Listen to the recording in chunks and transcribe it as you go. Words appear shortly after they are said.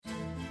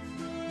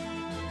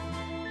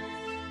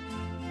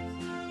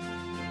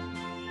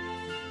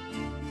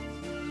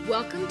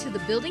Welcome to the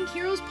Building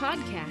Heroes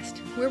podcast,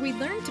 where we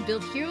learn to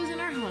build heroes in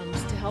our homes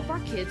to help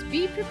our kids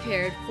be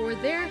prepared for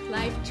their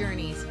life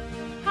journeys.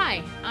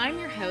 Hi, I'm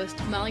your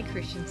host, Molly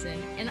Christensen,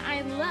 and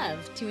I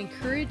love to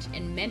encourage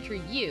and mentor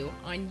you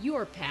on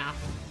your path.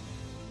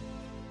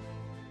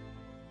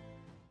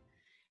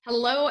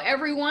 Hello,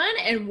 everyone,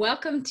 and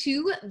welcome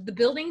to the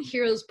Building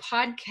Heroes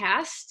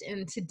podcast.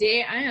 And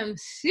today I am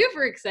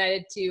super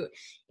excited to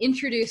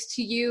introduce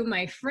to you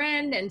my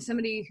friend and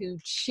somebody who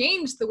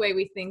changed the way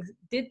we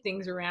did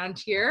things around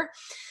here.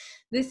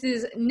 This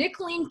is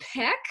Nicholeen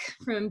Peck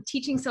from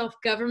Teaching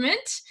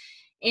Self-Government.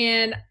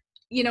 And,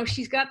 you know,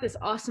 she's got this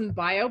awesome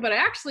bio, but I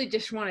actually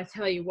just want to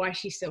tell you why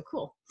she's so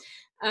cool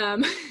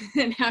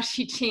and how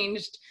she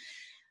changed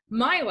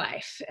my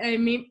life. I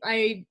mean,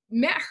 I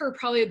met her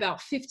probably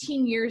about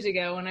 15 years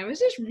ago, and I was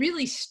just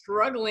really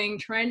struggling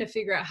trying to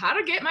figure out how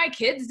to get my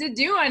kids to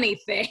do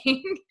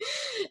anything.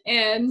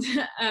 And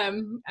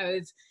I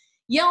was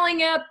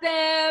yelling at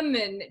them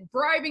and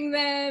bribing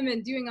them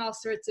and doing all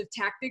sorts of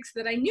tactics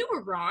that I knew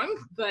were wrong,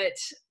 but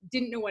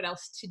didn't know what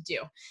else to do.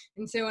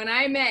 And so when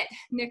I met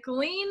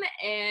Nicholeen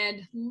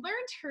and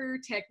learned her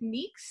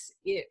techniques,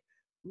 it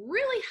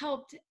really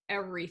helped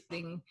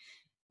everything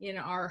in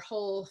our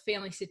whole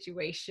family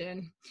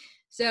situation.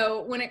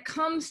 So when it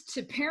comes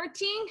to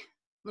parenting,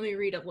 let me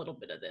read a little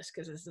bit of this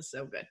because this is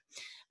so good.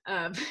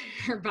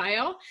 Her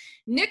bio: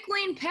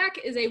 Nicholeen Peck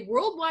is a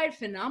worldwide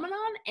phenomenon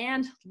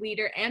and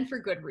leader, and for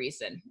good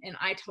reason. And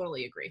I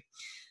totally agree.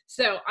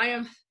 So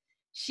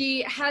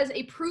she has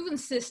a proven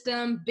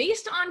system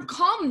based on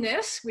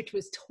calmness, which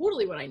was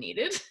totally what I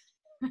needed.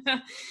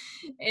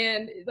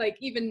 And like,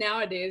 even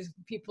nowadays,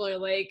 people are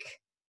like,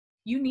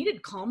 you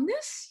needed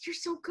calmness? You're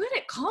so good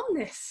at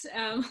calmness.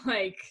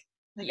 I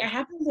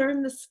haven't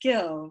learned the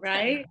skill,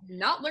 right? I have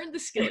not learned the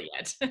skill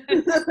yet.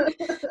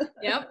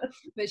 Yep.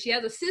 But she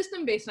has a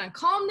system based on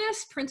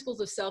calmness,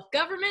 principles of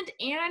self-government,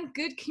 and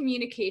good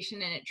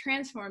communication. And it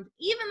transformed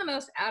even the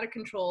most out of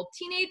control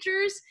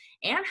teenagers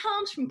and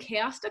homes from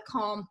chaos to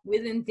calm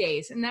within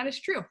days. And that is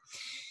true.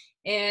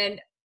 And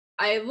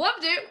I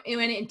loved it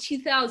when in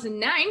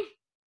 2009,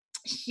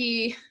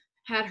 she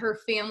had her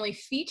family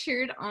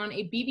featured on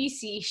a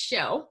BBC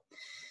show.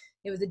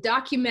 It was a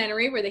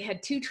documentary where they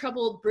had two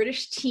troubled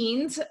British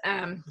teens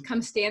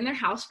come stay in their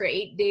house for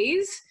 8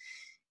 days.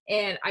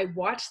 And I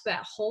watched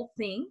that whole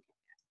thing,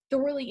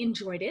 thoroughly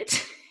enjoyed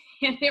it.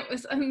 And it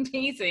was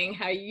amazing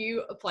how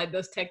you applied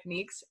those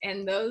techniques,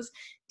 and those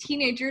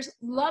teenagers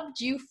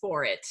loved you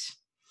for it.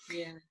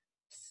 Yeah.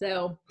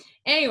 So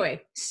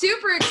anyway,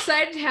 super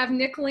excited to have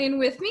Nicholeen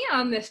with me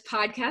on this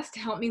podcast to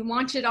help me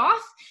launch it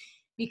off,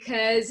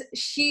 because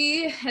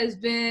she has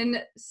been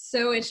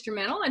so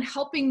instrumental in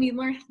helping me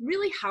learn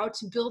really how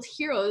to build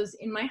heroes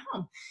in my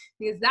home,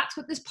 because that's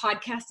what this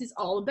podcast is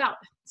all about.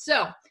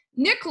 So,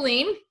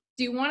 Nicholeen,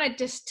 do you want to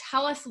just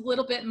tell us a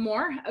little bit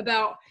more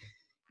about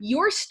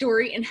your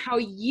story and how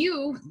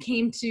you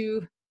came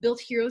to build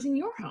heroes in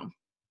your home?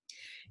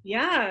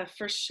 Yeah,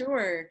 for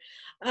sure.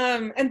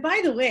 And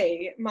by the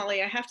way,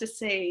 Molly, I have to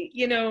say,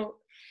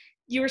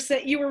 you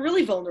were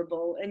really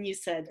vulnerable, and you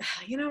said,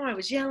 I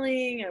was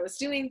yelling, I was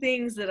doing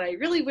things that I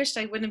really wished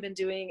I wouldn't have been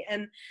doing.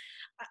 And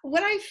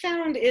what I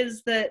found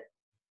is that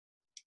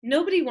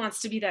nobody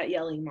wants to be that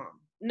yelling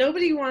mom.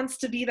 Nobody wants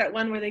to be that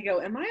one where they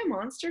go, am I a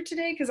monster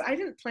today? Because I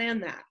didn't plan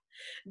that.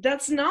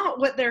 That's not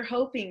what they're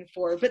hoping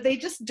for, but they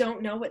just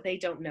don't know what they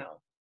don't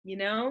know,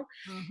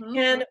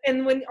 Mm-hmm.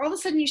 And when all of a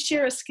sudden you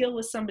share a skill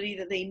with somebody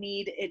that they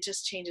need, it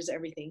just changes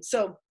everything.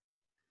 So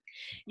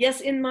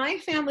yes, in my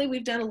family,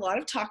 we've done a lot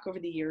of talk over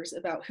the years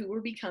about who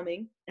we're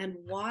becoming and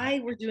why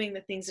we're doing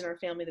the things in our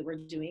family that we're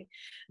doing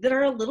that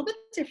are a little bit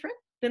different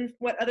than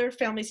what other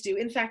families do.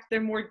 In fact,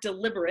 they're more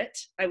deliberate,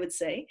 I would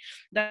say.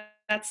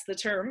 That's the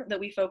term that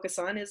we focus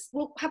on is,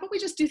 well, how about we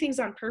just do things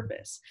on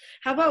purpose?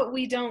 How about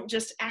we don't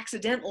just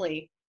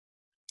accidentally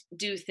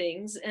do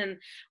things? And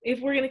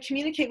if we're going to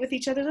communicate with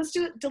each other, let's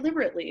do it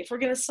deliberately. If we're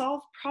going to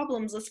solve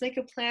problems, let's make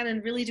a plan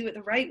and really do it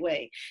the right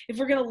way. If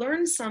we're going to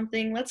learn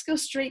something, let's go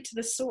straight to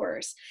the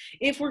source.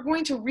 If we're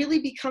going to really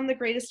become the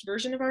greatest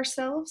version of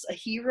ourselves, a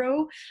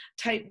hero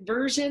type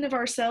version of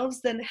ourselves,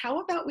 then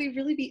how about we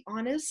really be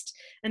honest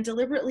and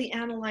deliberately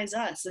analyze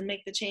us and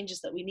make the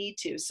changes that we need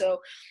to? So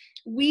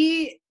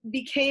we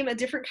became a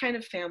different kind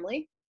of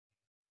family,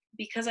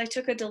 because I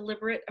took a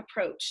deliberate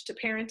approach to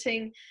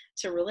parenting,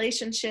 to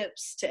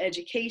relationships, to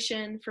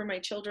education for my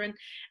children.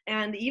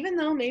 And even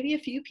though maybe a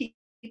few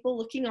people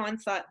looking on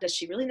thought, does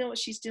she really know what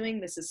she's doing?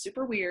 This is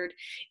super weird.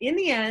 In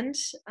the end,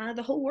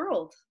 the whole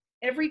world,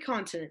 every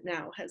continent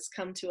now has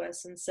come to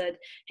us and said,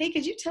 hey,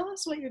 could you tell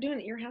us what you're doing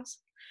at your house?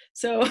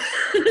 So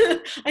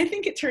I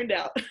think it turned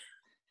out.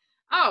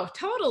 Oh,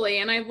 totally.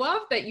 And I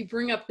love that you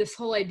bring up this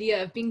whole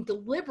idea of being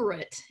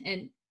deliberate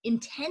and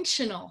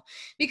intentional,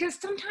 because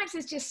sometimes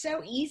it's just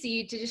so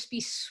easy to just be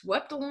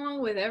swept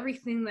along with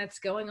everything that's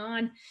going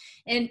on.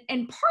 And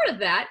part of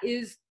that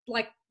is,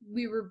 like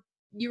you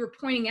were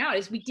pointing out,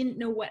 is we didn't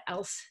know what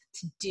else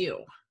to do.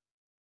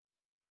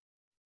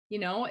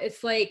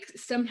 It's like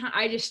somehow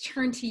I just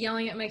turned to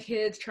yelling at my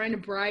kids, trying to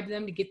bribe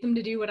them to get them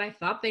to do what I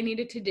thought they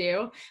needed to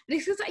do. But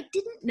it's because I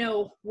didn't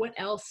know what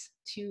else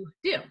to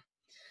do.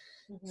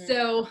 Mm-hmm.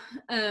 So,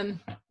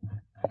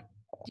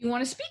 do you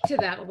want to speak to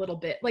that a little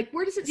bit? Like,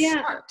 where does it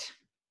start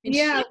in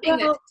shaping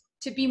it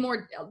to be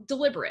more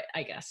deliberate,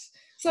 I guess?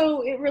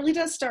 So it really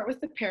does start with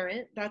the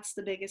parent. That's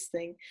the biggest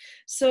thing.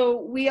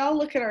 So we all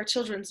look at our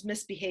children's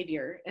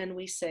misbehavior and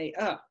we say,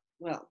 oh,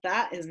 well,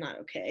 that is not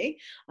okay.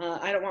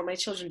 I don't want my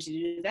children to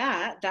do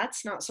that.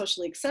 That's not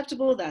socially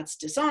acceptable. That's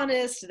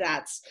dishonest.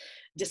 That's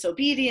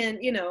disobedient,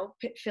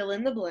 fill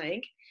in the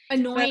blank.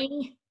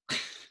 Annoying.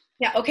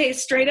 Yeah, okay,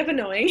 straight up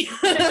annoying.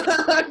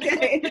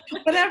 Okay,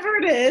 whatever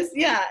it is.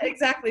 Yeah,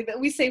 exactly. But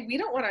we say we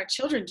don't want our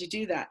children to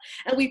do that.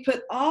 And we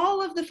put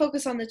all of the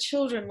focus on the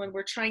children when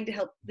we're trying to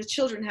help the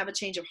children have a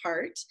change of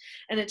heart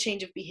and a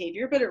change of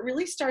behavior. But it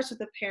really starts with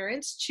the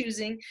parents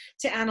choosing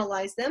to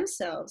analyze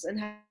themselves and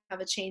have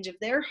a change of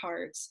their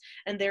hearts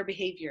and their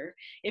behavior.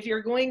 If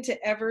you're going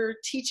to ever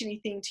teach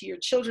anything to your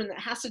children that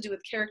has to do with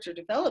character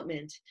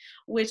development,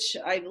 which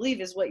I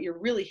believe is what you're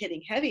really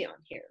hitting heavy on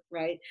here,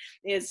 right,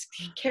 is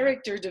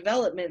character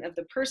development of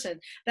the person,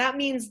 that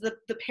means the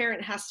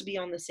parent has to be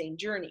on the same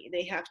journey.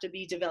 They have to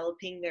be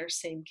developing their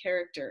same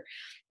character.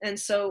 And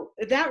so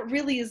that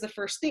really is the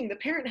first thing. The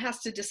parent has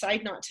to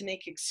decide not to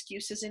make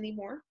excuses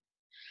anymore.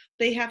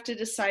 They have to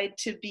decide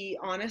to be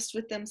honest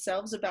with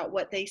themselves about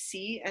what they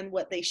see and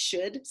what they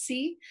should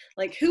see.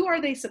 Like, who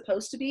are they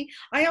supposed to be?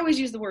 I always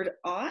use the word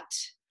ought.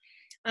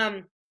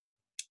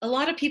 A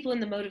lot of people in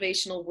the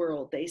motivational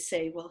world, they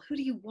say, well, who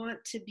do you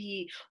want to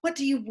be? What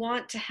do you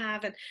want to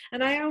have?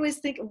 And I always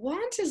think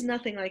want is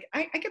nothing. Like,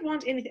 I could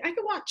want anything. I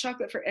could want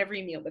chocolate for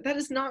every meal, but that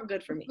is not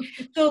good for me.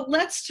 So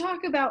let's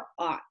talk about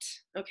ought,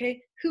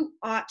 okay? Who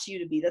ought you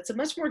to be? That's a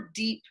much more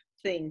deep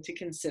thing to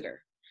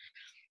consider.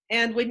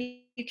 And when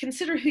you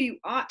consider who you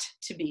ought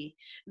to be,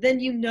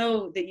 then you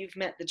know that you've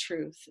met the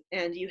truth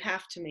and you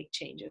have to make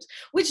changes,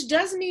 which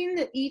does mean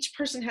that each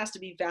person has to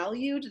be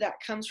valued.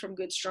 That comes from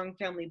good, strong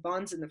family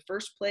bonds in the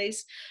first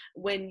place.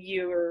 When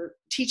you're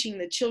teaching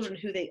the children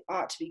who they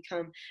ought to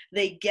become,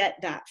 they get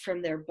that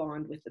from their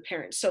bond with the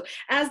parents. So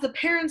as the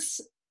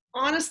parents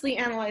honestly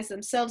analyze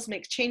themselves,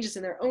 make changes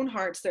in their own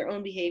hearts, their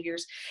own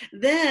behaviors,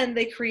 then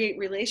they create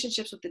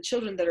relationships with the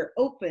children that are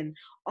open,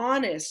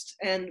 honest,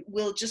 and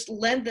will just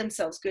lend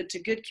themselves to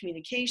good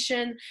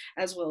communication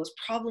as well as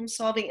problem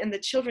solving. And the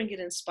children get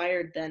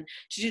inspired then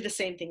to do the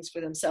same things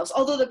for themselves.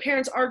 Although the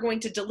parents are going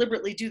to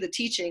deliberately do the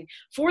teaching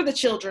for the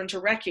children to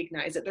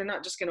recognize it. They're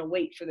not just going to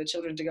wait for the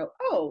children to go,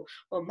 oh,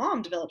 well,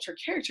 mom developed her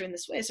character in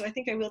this way, so I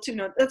think I will too.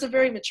 No, that's a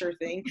very mature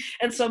thing.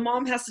 And so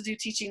mom has to do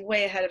teaching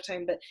way ahead of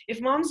time. But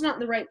if mom's not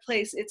in the right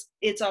place,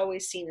 it's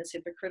always seen as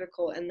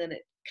hypocritical, and then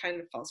it kind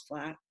of falls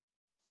flat.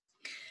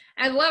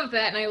 I love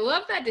that. And I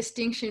love that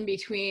distinction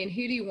between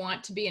who do you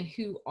want to be and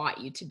who ought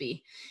you to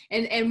be.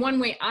 And one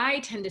way I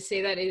tend to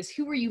say that is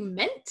who are you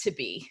meant to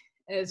be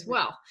as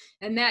well.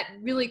 And that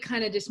really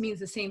kind of just means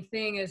the same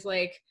thing as,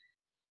 like,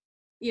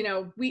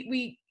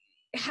 we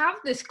have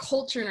this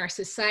culture in our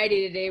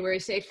society today where we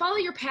say, follow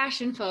your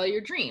passion, follow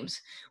your dreams,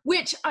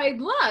 which I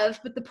love.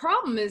 But the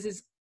problem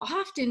is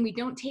often we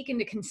don't take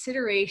into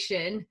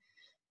consideration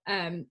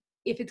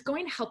if it's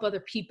going to help other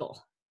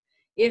people,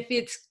 if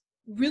it's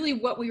really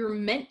what we were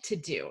meant to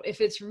do,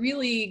 if it's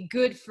really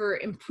good for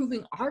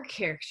improving our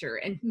character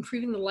and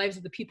improving the lives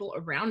of the people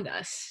around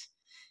us.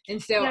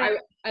 And so yeah.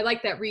 I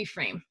like that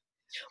reframe.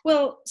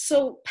 Well,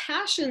 so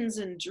passions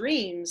and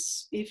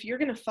dreams, if you're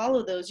going to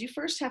follow those, you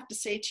first have to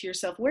say to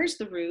yourself, where's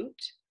the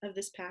root of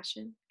this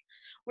passion?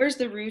 Where's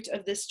the root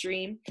of this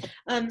dream?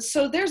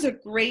 So there's a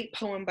great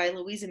poem by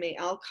Louisa May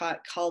Alcott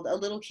called A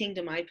Little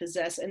Kingdom I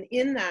Possess. And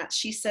in that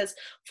she says,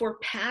 for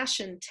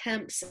passion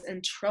tempts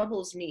and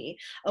troubles me,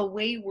 a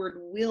wayward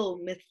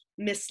will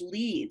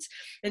misleads.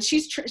 And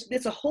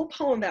it's a whole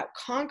poem about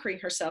conquering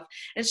herself.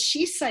 And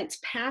she cites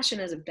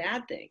passion as a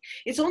bad thing.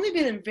 It's only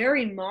been in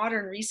very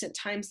modern recent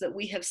times that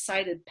we have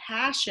cited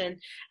passion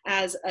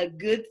as a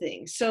good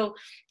thing. So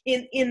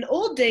in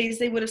old days,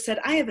 they would have said,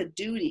 I have a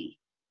duty.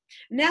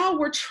 Now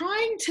we're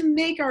trying to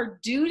make our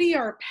duty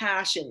our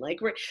passion.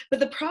 But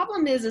the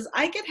problem is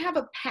I could have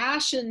a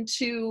passion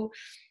to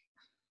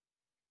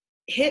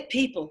hit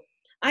people.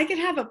 I could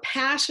have a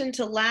passion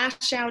to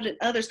lash out at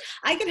others.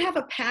 I could have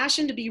a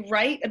passion to be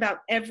right about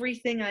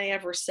everything I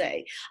ever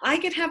say. I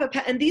could have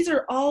and these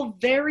are all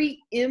very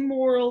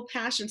immoral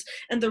passions.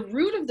 And the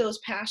root of those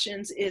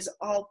passions is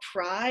all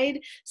pride,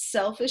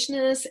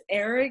 selfishness,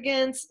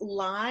 arrogance,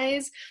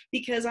 lies,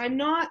 because I'm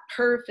not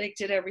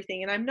perfect at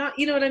everything. And I'm not,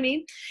 you know what I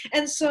mean?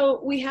 And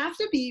so we have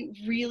to be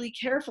really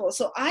careful.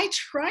 So I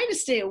try to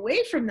stay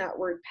away from that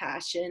word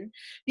passion,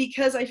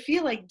 because I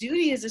feel like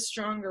duty is a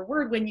stronger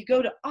word. When you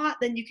go to ought,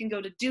 then you can go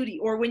to duty.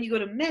 Or when you go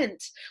to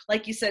meant,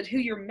 like you said, who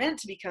you're meant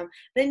to become,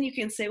 then you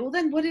can say, well,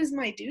 then what is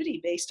my duty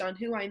based on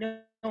who I know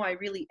I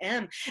really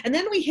am? And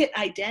then we hit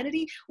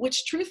identity,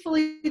 which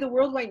truthfully the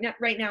world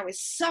right now is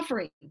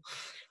suffering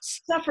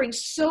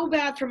so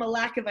bad from a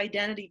lack of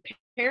identity.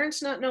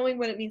 Parents not knowing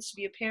what it means to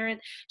be a parent,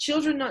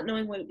 children not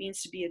knowing what it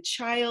means to be a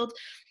child.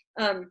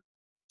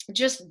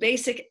 just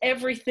basic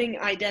everything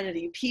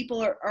identity.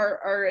 People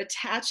are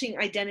attaching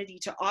identity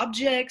to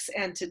objects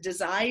and to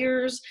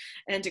desires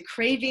and to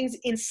cravings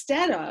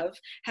instead of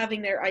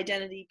having their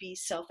identity be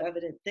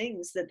self-evident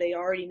things that they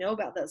already know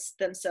about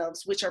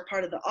themselves, which are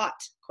part of the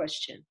ought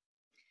question.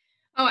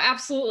 Oh,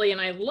 absolutely.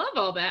 And I love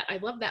all that. I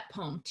love that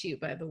poem too,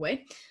 by the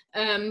way.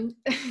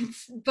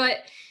 But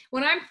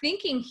what I'm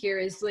thinking here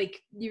is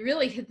like, you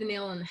really hit the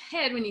nail on the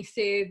head when you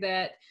say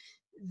that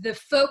the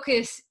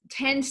focus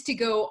tends to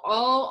go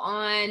all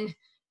on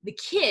the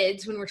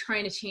kids when we're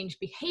trying to change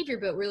behavior,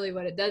 but really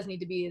what it does need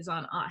to be is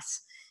on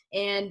us.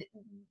 And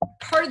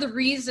part of the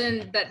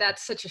reason that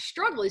that's such a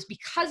struggle is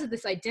because of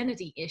this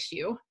identity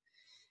issue,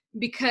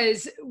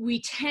 because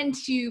we tend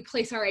to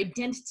place our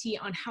identity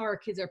on how our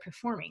kids are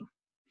performing.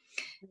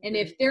 And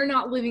if they're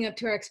not living up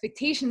to our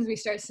expectations, we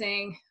start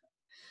saying,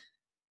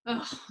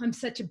 oh, I'm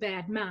such a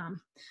bad mom,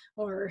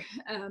 or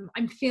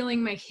I'm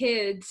failing my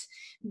kids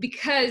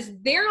because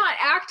they're not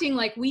acting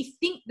like we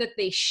think that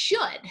they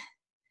should.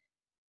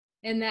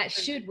 And that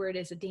should word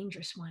is a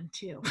dangerous one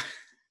too.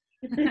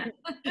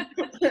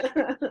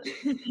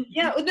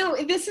 Yeah, no,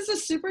 this is a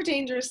super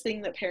dangerous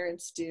thing that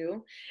parents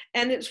do.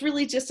 And it's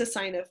really just a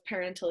sign of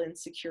parental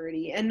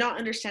insecurity and not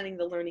understanding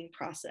the learning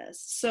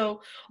process.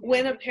 So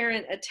when a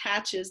parent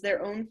attaches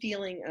their own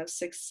feeling of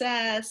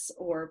success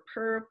or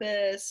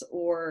purpose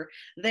or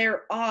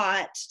their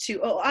ought to,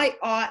 oh, I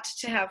ought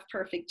to have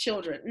perfect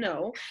children.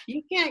 No,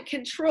 you can't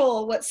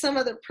control what some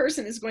other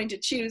person is going to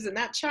choose. And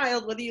that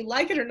child, whether you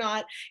like it or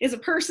not, is a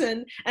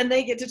person and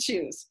they get to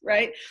choose,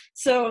 right?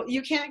 So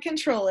you can't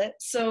control it.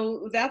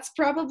 So that's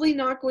probably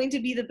not going to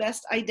be the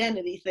best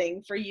identity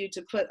thing for you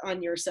to put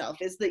on yourself,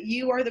 is that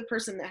you are the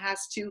person that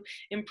has to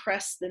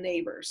impress the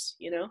neighbors,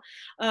 you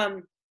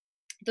know?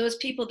 Those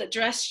people that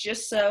dress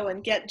just so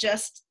and get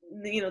just,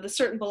 you know, the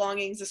certain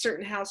belongings, a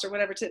certain house or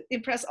whatever to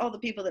impress all the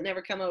people that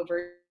never come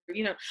over.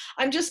 You know,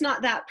 I'm just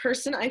not that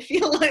person. I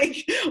feel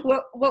like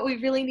what we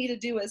really need to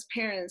do as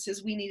parents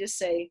is we need to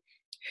say,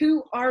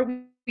 who are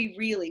we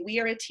really? We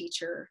are a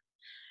teacher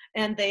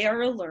and they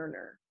are a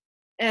learner.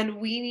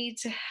 And we need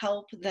to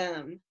help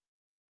them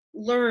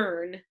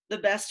learn the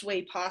best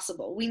way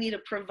possible. We need to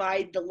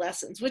provide the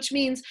lessons, which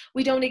means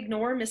we don't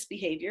ignore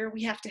misbehavior.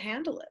 We have to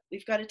handle it.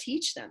 We've got to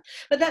teach them.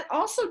 But that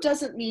also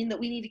doesn't mean that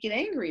we need to get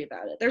angry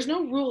about it. There's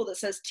no rule that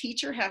says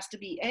teacher has to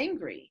be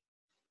angry.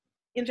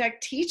 In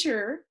fact,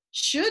 teacher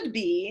should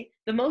be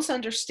the most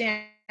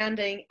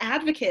understanding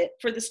advocate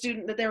for the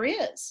student that there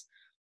is.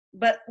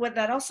 But what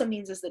that also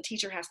means is the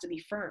teacher has to be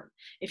firm.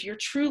 If you're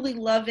truly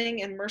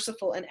loving and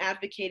merciful and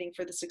advocating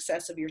for the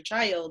success of your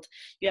child,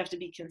 you have to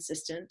be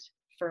consistent,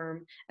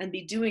 firm, and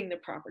be doing the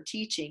proper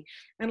teaching.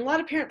 And a lot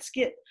of parents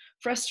get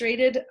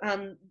frustrated.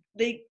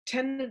 They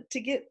tend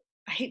to get,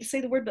 I hate to say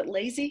the word, but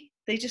lazy.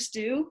 They just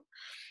do.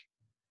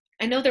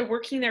 I know they're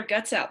working their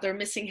guts out. They're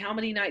missing how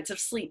many nights of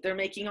sleep. They're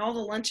making all the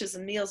lunches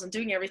and meals and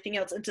doing everything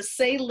else. And to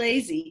say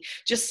lazy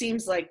just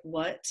seems like,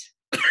 what?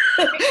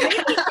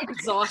 Maybe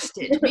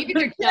exhausted. Maybe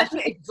they're just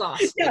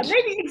exhausted. Yeah,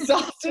 maybe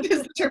exhausted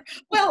is the term.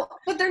 Well,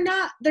 but they're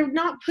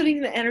not putting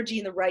the energy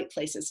in the right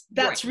places.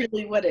 That's right.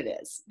 Really what it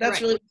is.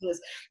 That's right. Really what it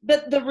is.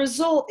 But the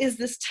result is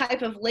this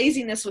type of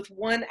laziness with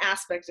one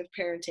aspect of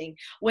parenting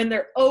when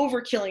they're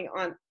overkilling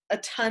on a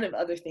ton of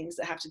other things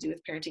that have to do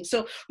with parenting.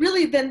 So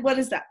really then what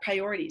is that?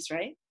 Priorities,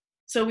 right?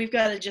 So we've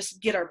got to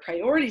just get our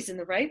priorities in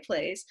the right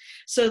place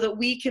so that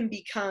we can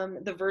become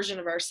the version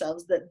of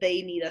ourselves that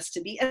they need us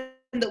to be and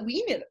that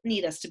we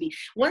need us to be.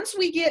 Once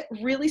we get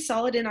really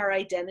solid in our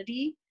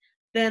identity,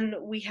 then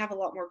we have a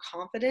lot more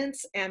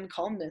confidence and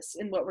calmness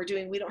in what we're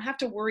doing. We don't have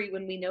to worry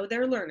when we know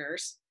they're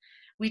learners.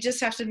 We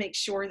just have to make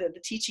sure that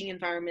the teaching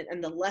environment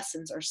and the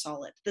lessons are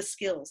solid, the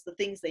skills, the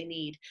things they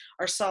need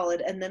are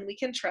solid, and then we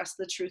can trust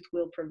the truth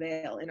will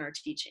prevail in our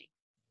teaching.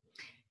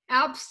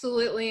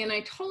 Absolutely. And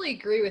I totally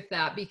agree with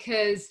that,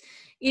 because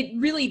it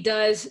really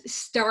does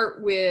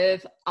start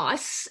with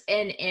us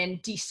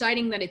and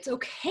deciding that it's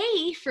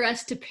okay for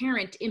us to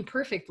parent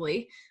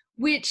imperfectly,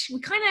 which we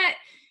kind of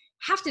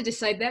have to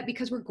decide that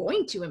because we're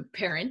going to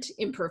parent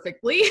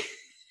imperfectly.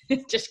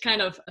 It's just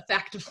kind of a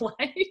fact of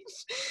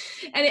life.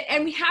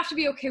 And we have to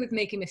be okay with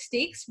making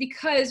mistakes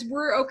because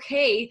we're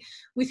okay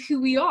with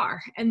who we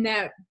are and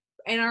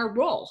our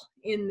role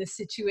in the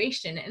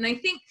situation. And I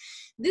think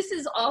this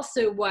is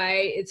also why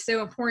it's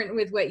so important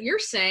with what you're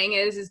saying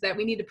is that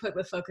we need to put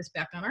the focus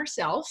back on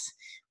ourselves.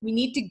 We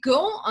need to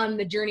go on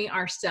the journey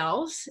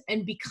ourselves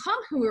and become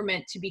who we're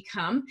meant to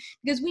become,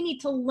 because we need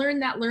to learn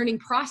that learning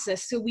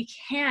process so we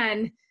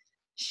can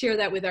share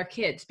that with our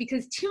kids.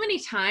 Because too many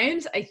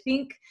times I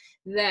think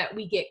that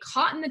we get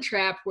caught in the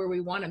trap where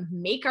we want to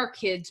make our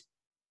kids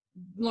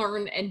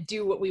learn and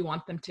do what we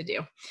want them to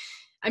do.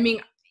 I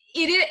mean,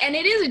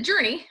 it is a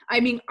journey. I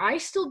mean, I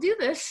still do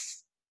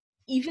this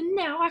even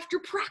now after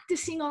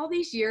practicing all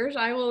these years.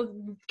 I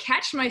will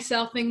catch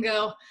myself and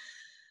go,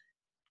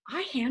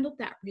 I handled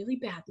that really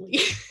badly.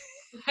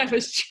 I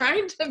was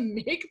trying to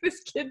make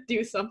this kid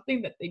do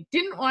something that they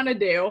didn't want to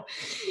do.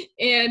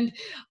 And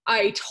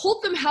I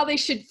told them how they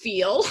should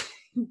feel.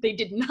 They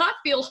did not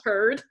feel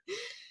heard.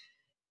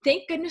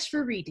 thank goodness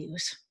for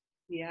redos.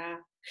 Yeah.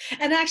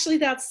 And actually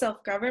that's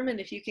self-government.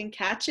 If you can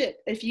catch it,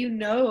 if you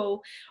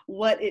know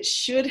what it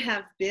should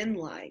have been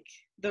like,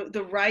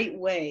 the right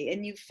way,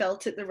 and you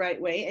felt it the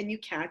right way, and you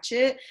catch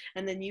it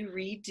and then you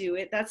redo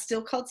it, that's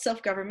still called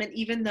self-government,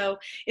 even though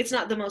it's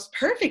not the most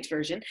perfect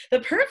version. The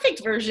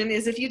perfect version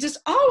is if you just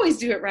always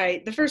do it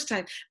right the first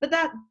time, but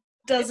that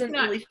doesn't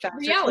really factor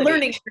reality.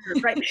 Learning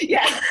curve, right?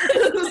 Yeah.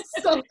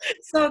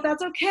 so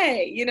that's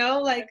okay, you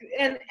know, like,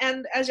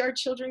 and as our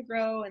children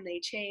grow and they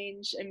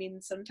change, I mean,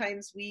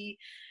 sometimes we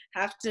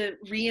have to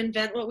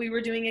reinvent what we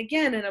were doing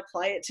again and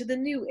apply it to the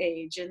new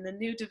age and the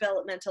new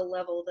developmental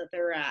level that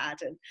they're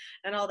at,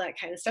 and all that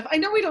kind of stuff. I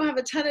know we don't have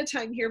a ton of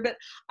time here, but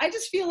I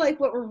just feel like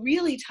what we're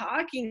really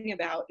talking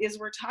about is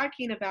we're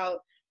talking about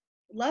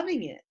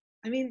loving it.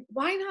 I mean,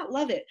 why not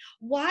love it?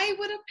 Why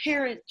would a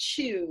parent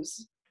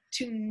choose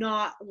to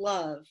not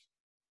love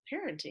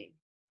parenting?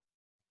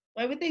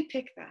 Why would they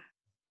pick that?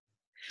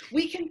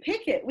 We can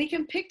pick it. We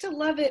can pick to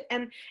love it,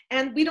 and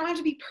we don't have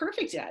to be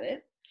perfect at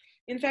it.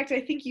 In fact, I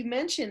think you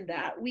mentioned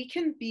that we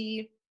can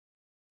be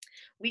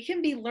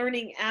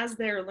learning as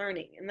they're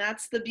learning. And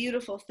that's the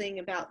beautiful thing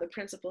about the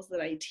principles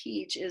that I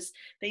teach, is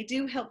they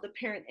do help the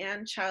parent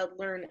and child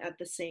learn at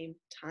the same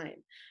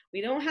time.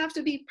 We don't have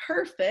to be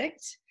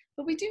perfect,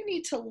 but we do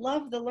need to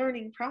love the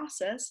learning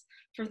process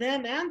for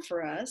them and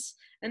for us,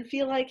 and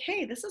feel like,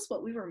 hey, this is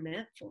what we were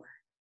meant for.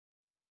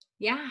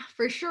 Yeah,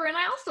 for sure. And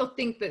I also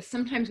think that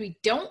sometimes we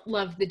don't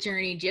love the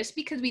journey just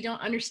because we don't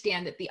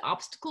understand that the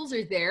obstacles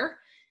are there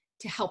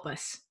to help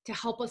us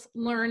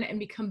learn and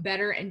become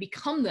better and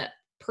become the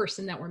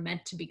person that we're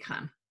meant to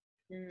become.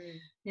 You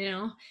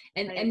know,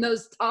 and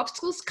those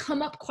obstacles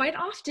come up quite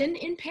often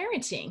in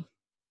parenting.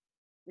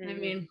 I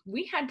mean,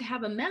 we had to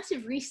have a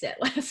massive reset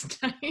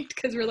last night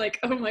because we're like,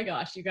 oh my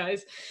gosh, you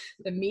guys,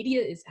 the media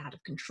is out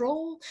of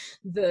control.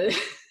 When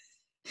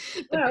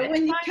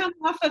you come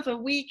off of a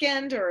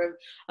weekend or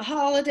a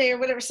holiday or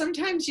whatever,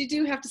 sometimes you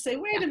do have to say,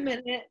 wait a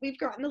minute, we've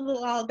gotten a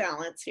little out of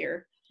balance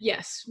here.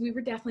 Yes, we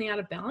were definitely out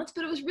of balance,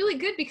 but it was really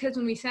good because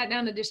when we sat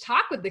down to just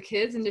talk with the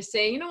kids and just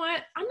say, you know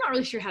what, I'm not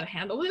really sure how to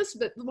handle this,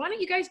 but why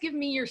don't you guys give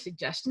me your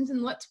suggestions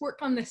and let's work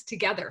on this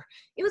together.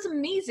 It was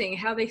amazing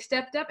how they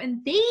stepped up,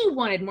 and they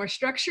wanted more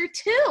structure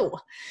too.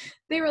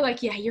 They were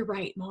like, yeah, you're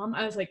right, Mom.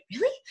 I was like,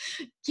 really?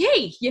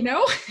 Yay, you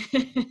know?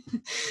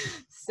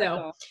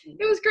 So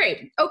it was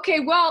great. Okay,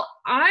 well,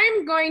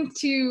 I'm going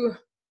to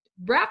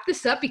wrap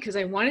this up because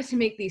I wanted to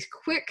make these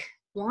quick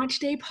launch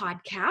day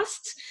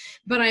podcasts,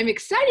 but I'm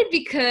excited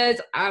because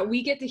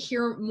we get to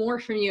hear more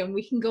from you, and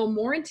we can go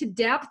more into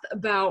depth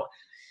about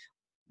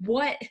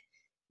what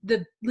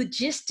the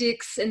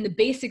logistics and the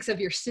basics of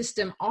your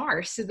system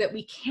are, so that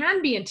we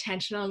can be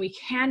intentional and we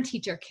can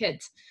teach our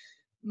kids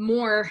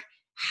more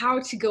how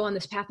to go on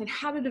this path and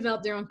how to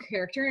develop their own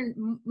character, and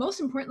most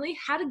importantly,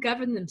 how to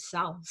govern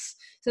themselves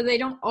so they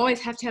don't always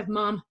have to have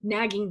mom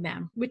nagging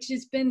them, which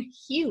has been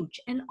huge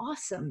and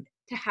awesome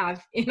to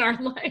have in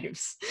our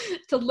lives,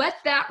 to let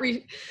that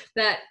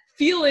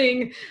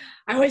feeling,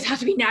 I always have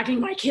to be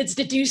nagging my kids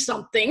to do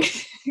something,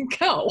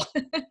 go.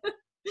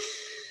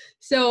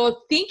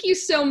 So thank you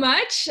so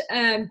much.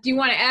 Do you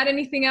want to add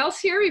anything else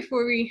here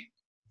before we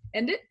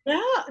end it?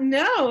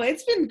 No,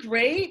 it's been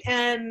great.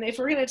 And if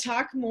we're going to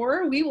talk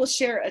more, we will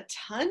share a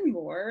ton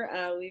more.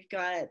 We've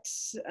got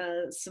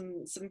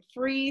some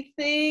free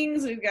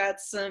things. We've got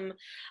some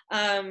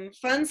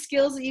fun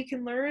skills that you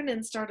can learn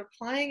and start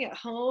applying at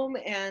home.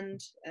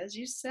 And as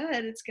you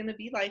said, it's going to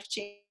be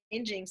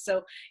life-changing.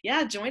 So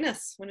yeah, join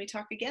us when we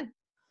talk again.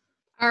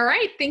 All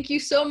right. Thank you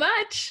so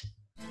much.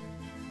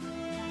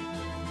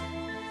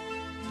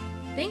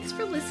 Thanks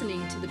for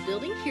listening to the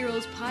Building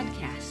Heroes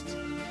podcast.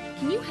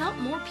 Can you help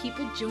more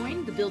people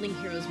join the Building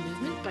Heroes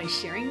movement by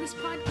sharing this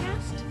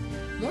podcast?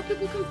 More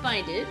people can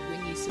find it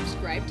when you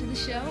subscribe to the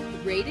show,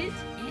 rate it,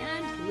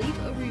 and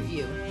leave a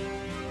review.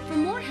 For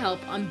more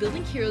help on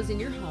building heroes in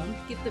your home,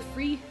 get the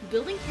free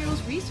Building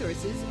Heroes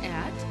resources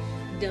at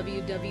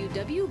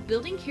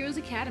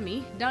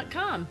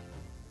www.buildingheroesacademy.com.